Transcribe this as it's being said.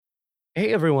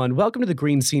Hey everyone, welcome to the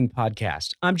Green Scene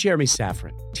Podcast. I'm Jeremy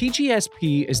Safran.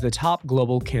 TGSP is the top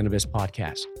global cannabis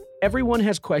podcast. Everyone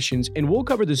has questions, and we'll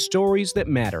cover the stories that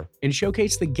matter and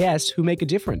showcase the guests who make a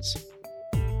difference.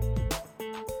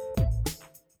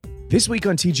 This week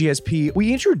on TGSP,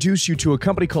 we introduce you to a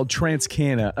company called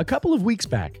TransCanna a couple of weeks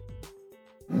back.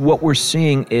 What we're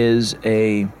seeing is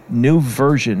a new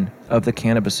version of the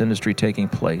cannabis industry taking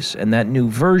place, and that new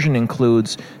version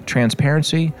includes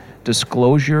transparency,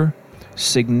 disclosure,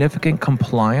 significant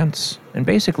compliance, and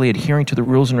basically adhering to the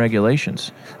rules and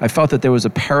regulations. I felt that there was a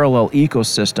parallel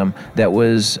ecosystem that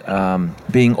was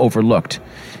being overlooked.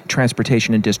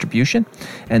 Transportation and distribution,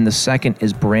 and the second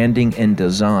is branding and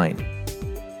design.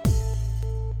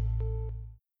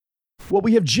 Well,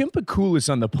 we have Jim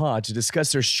Pakulis on the pod to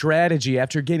discuss their strategy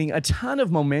after gaining a ton of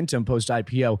momentum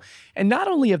post-IPO. And not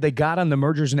only have they got on the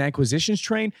mergers and acquisitions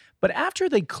train, but after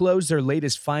they close their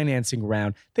latest financing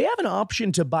round, they have an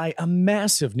option to buy a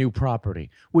massive new property,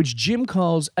 which Jim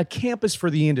calls a campus for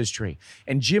the industry.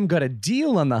 And Jim got a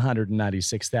deal on the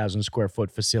 196,000 square foot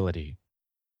facility.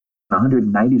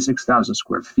 196,000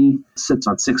 square feet, sits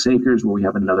on 6 acres where we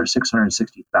have another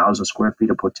 660,000 square feet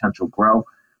of potential grow.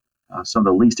 Some of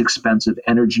the least expensive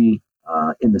energy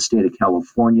in the state of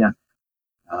California.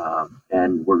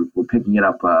 And we're picking it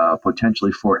up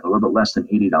potentially for a little bit less than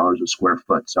 $80 a square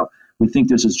foot. So we think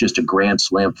this is just a grand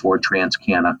slam for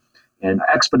TransCanna and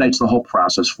expedites the whole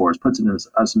process for us, puts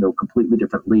us into a completely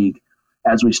different league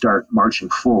as we start marching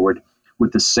forward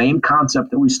with the same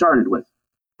concept that we started with,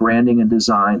 branding and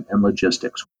design and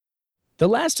logistics. The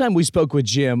last time we spoke with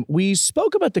Jim, we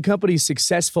spoke about the company's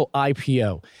successful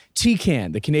IPO.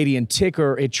 TCAN, the Canadian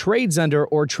ticker it trades under,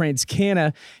 or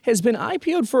TransCanna, has been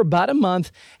IPO'd for about a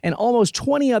month, and almost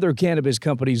 20 other cannabis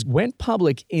companies went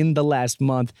public in the last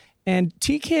month, and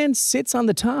TCAN sits on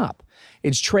the top.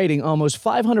 It's trading almost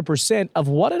 500% of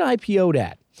what it IPO'd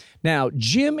at. Now,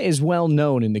 Jim is well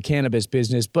known in the cannabis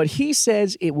business, but he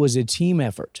says it was a team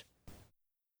effort.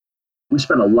 We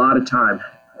spent a lot of time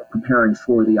preparing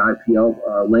for the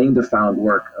IPO, laying the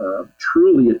groundwork,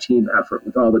 truly a team effort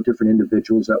with all the different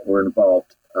individuals that were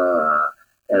involved.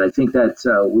 And I think that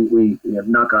we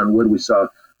knock on wood, we saw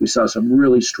some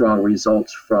really strong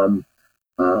results from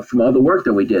all the work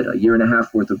that we did. A year and a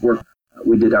half worth of work.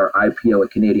 We did our IPO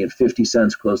at Canadian 50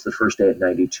 cents, closed the first day at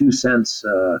 92 cents.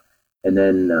 And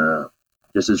then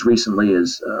just as recently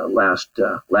as last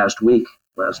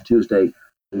Tuesday,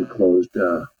 we closed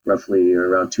roughly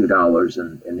around $2,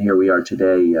 and here we are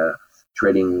today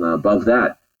trading above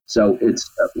that. So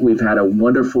we've had a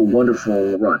wonderful,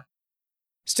 wonderful run.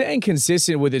 Staying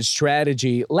consistent with its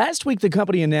strategy, last week the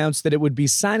company announced that it would be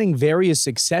signing various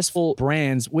successful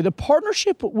brands with a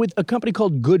partnership with a company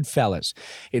called Goodfellas.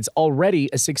 It's already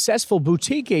a successful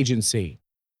boutique agency.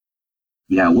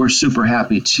 Yeah, we're super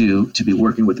happy to be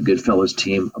working with the Goodfellas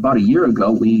team. About a year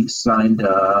ago, we signed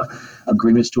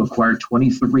agreements to acquire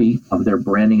 23 of their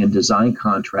branding and design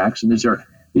contracts, and these are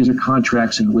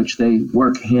contracts in which they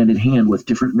work hand in hand with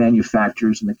different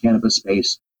manufacturers in the cannabis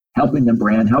space, helping them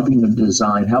brand, helping them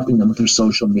design, helping them with their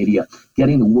social media,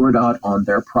 getting the word out on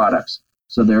their products.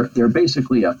 So they're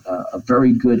basically a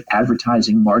very good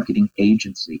advertising marketing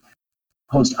agency.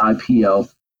 Post IPO.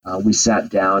 We sat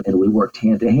down and we worked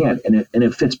hand to hand, and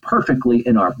it fits perfectly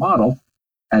in our model.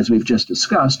 As we've just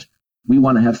discussed, we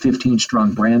want to have 15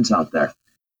 strong brands out there.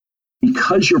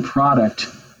 Because your product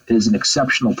is an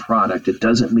exceptional product, it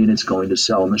doesn't mean it's going to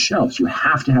sell on the shelves. You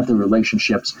have to have the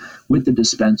relationships with the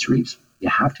dispensaries. You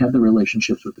have to have the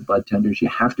relationships with the bud tenders. You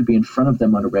have to be in front of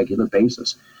them on a regular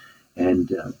basis. And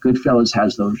Goodfellas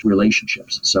has those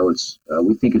relationships. So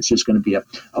we think it's just going to be a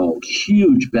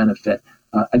huge benefit.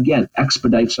 Again,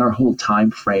 expedites our whole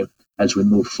time frame as we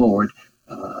move forward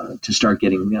to start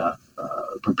getting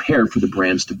prepared for the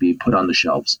brands to be put on the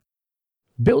shelves.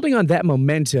 Building on that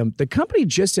momentum, the company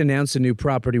just announced a new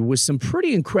property with some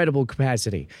pretty incredible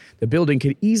capacity. The building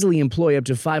could easily employ up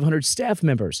to 500 staff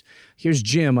members. Here's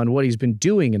Jim on what he's been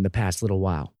doing in the past little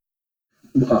while.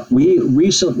 We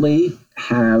recently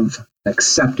have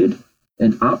accepted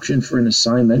an option for an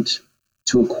assignment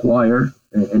to acquire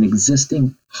an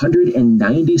existing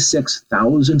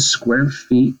 196,000 square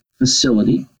feet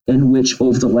facility in which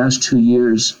over the last 2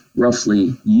 years,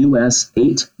 roughly US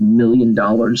 $8 million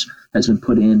has been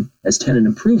put in as tenant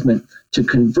improvement to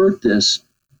convert this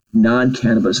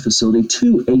non-cannabis facility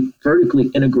to a vertically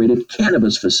integrated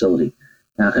cannabis facility.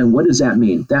 And what does that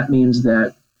mean? That means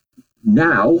that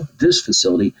now this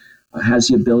facility has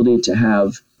the ability to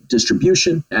have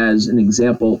distribution. As an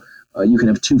example, you can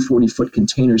have two 40-foot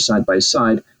containers side by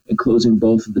side, and closing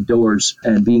both of the doors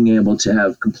and being able to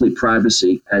have complete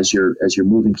privacy as you're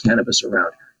moving cannabis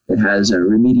around. It has a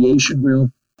remediation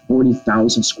room,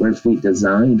 40,000 square feet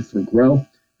designed for grow.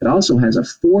 It also has a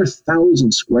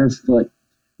 4,000 square foot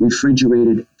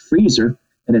refrigerated freezer,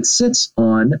 and it sits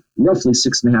on roughly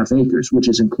 6.5 acres, which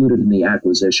is included in the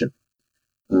acquisition.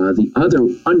 The other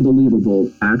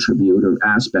unbelievable attribute or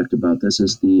aspect about this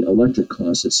is the electric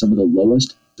cost. It's some of the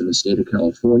lowest in the state of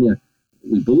California.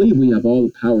 We believe we have all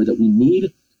the power that we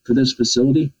need for this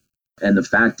facility. And the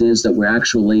fact is that we're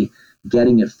actually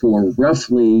getting it for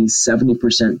roughly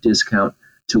 70% discount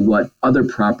to what other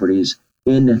properties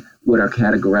in what are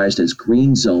categorized as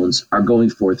green zones are going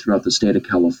for throughout the state of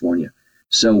California.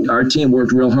 So our team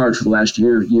worked real hard for the last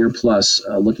year plus,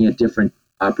 looking at different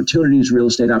opportunities, real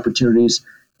estate opportunities,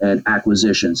 and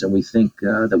acquisitions. And we think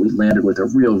that we landed with a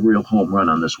real home run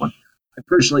on this one. I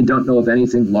personally don't know of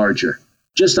anything larger.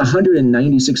 Just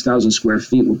 196,000 square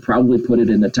feet would probably put it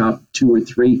in the top 2 or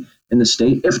 3 in the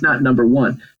state, if not number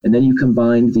 1. And then you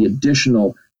combine the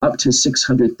additional up to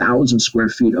 600,000 square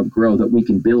feet of grow that we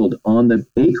can build on the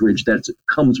acreage that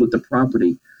comes with the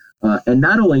property. And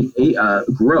not only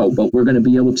grow, but we're going to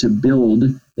be able to build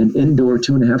an indoor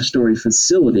 2.5-story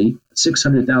facility,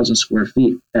 600,000 square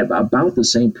feet, at about the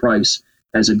same price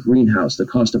as a greenhouse, the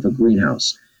cost of a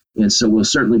greenhouse. And so we'll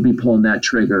certainly be pulling that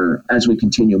trigger as we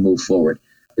continue to move forward.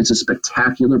 It's a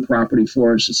spectacular property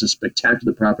for us. It's a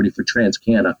spectacular property for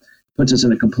TransCanna. Puts us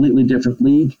in a completely different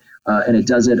league, and it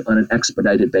does it on an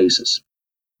expedited basis.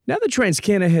 Now that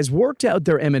TransCanna has worked out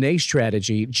their M&A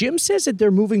strategy, Jim says that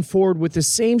they're moving forward with the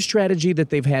same strategy that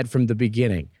they've had from the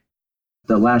beginning.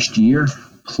 The last year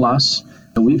plus,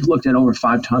 we've looked at over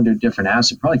 500 different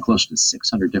assets, probably close to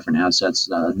 600 different assets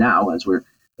now as we're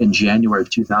in January of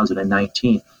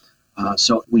 2019.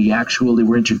 So we actually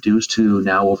were introduced to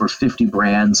now over 50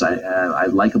 brands. I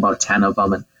like about 10 of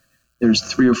them, and there's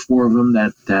 3 or 4 of them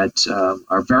that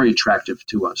are very attractive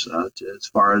to us as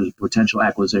far as potential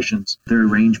acquisitions. They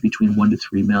range between $1 to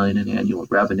 $3 million in annual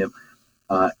revenue.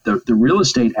 The real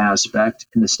estate aspect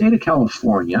in the state of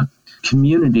California,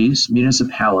 communities,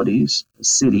 municipalities,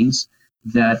 cities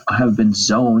that have been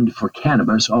zoned for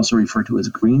cannabis, also referred to as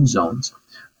green zones,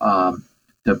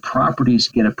 the properties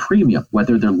get a premium,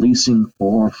 whether they're leasing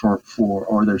or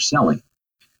or they're selling.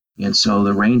 And so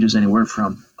the range is anywhere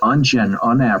from, on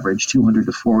average, $200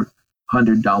 to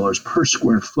 $400 per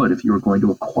square foot if you were going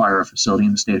to acquire a facility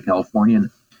in the state of California,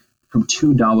 and from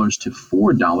 $2 to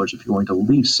 $4 if you're going to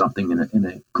lease something in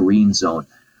a green zone.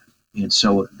 And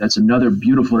so that's another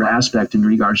beautiful aspect in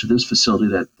regards to this facility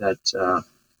that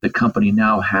the company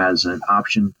now has an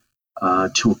option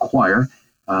to acquire,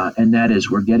 and that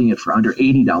is we're getting it for under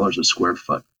 $80 a square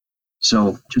foot.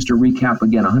 So just to recap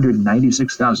again,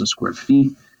 196,000 square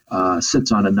feet.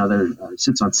 Sits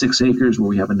on 6 acres where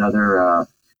we have another,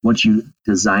 once you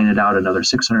design it out, another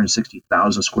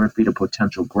 660,000 square feet of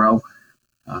potential grow.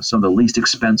 Some of the least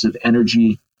expensive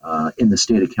energy in the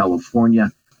state of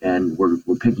California. And we're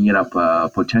picking it up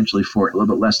potentially for a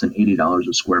little bit less than $80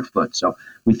 a square foot. So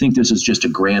we think this is just a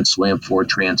grand slam for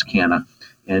TransCanna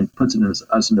and puts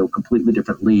us into a completely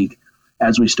different league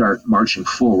as we start marching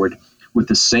forward with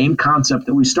the same concept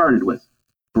that we started with.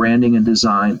 Branding and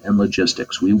design and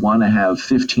logistics. We want to have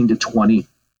 15 to 20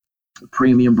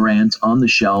 premium brands on the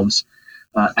shelves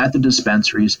at the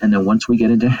dispensaries. And then once we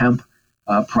get into hemp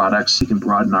products, we can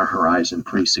broaden our horizon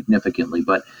pretty significantly.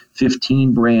 But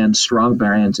 15 brands, strong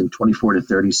brands in 24 to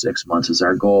 36 months is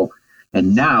our goal.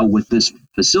 And now with this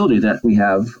facility that we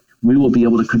have, we will be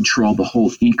able to control the whole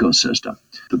ecosystem.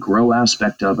 The grow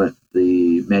aspect of it,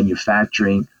 the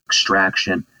manufacturing,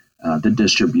 extraction, the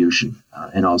distribution,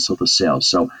 and also the sales.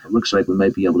 So it looks like we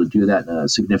might be able to do that in a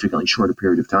significantly shorter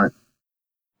period of time.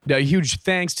 Now, a huge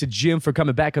thanks to Jim for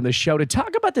coming back on the show to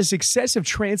talk about the success of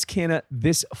TransCanna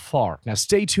this far. Now,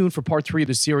 stay tuned for part 3 of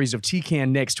the series of TCAN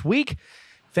next week.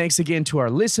 Thanks again to our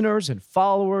listeners and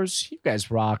followers. You guys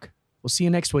rock. We'll see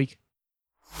you next week.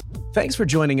 Thanks for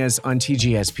joining us on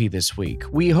TGSP this week.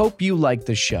 We hope you liked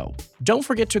the show. Don't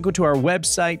forget to go to our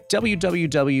website,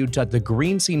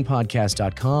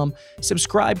 www.thegreenscenepodcast.com,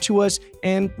 subscribe to us,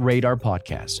 and rate our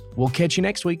podcast. We'll catch you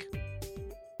next week.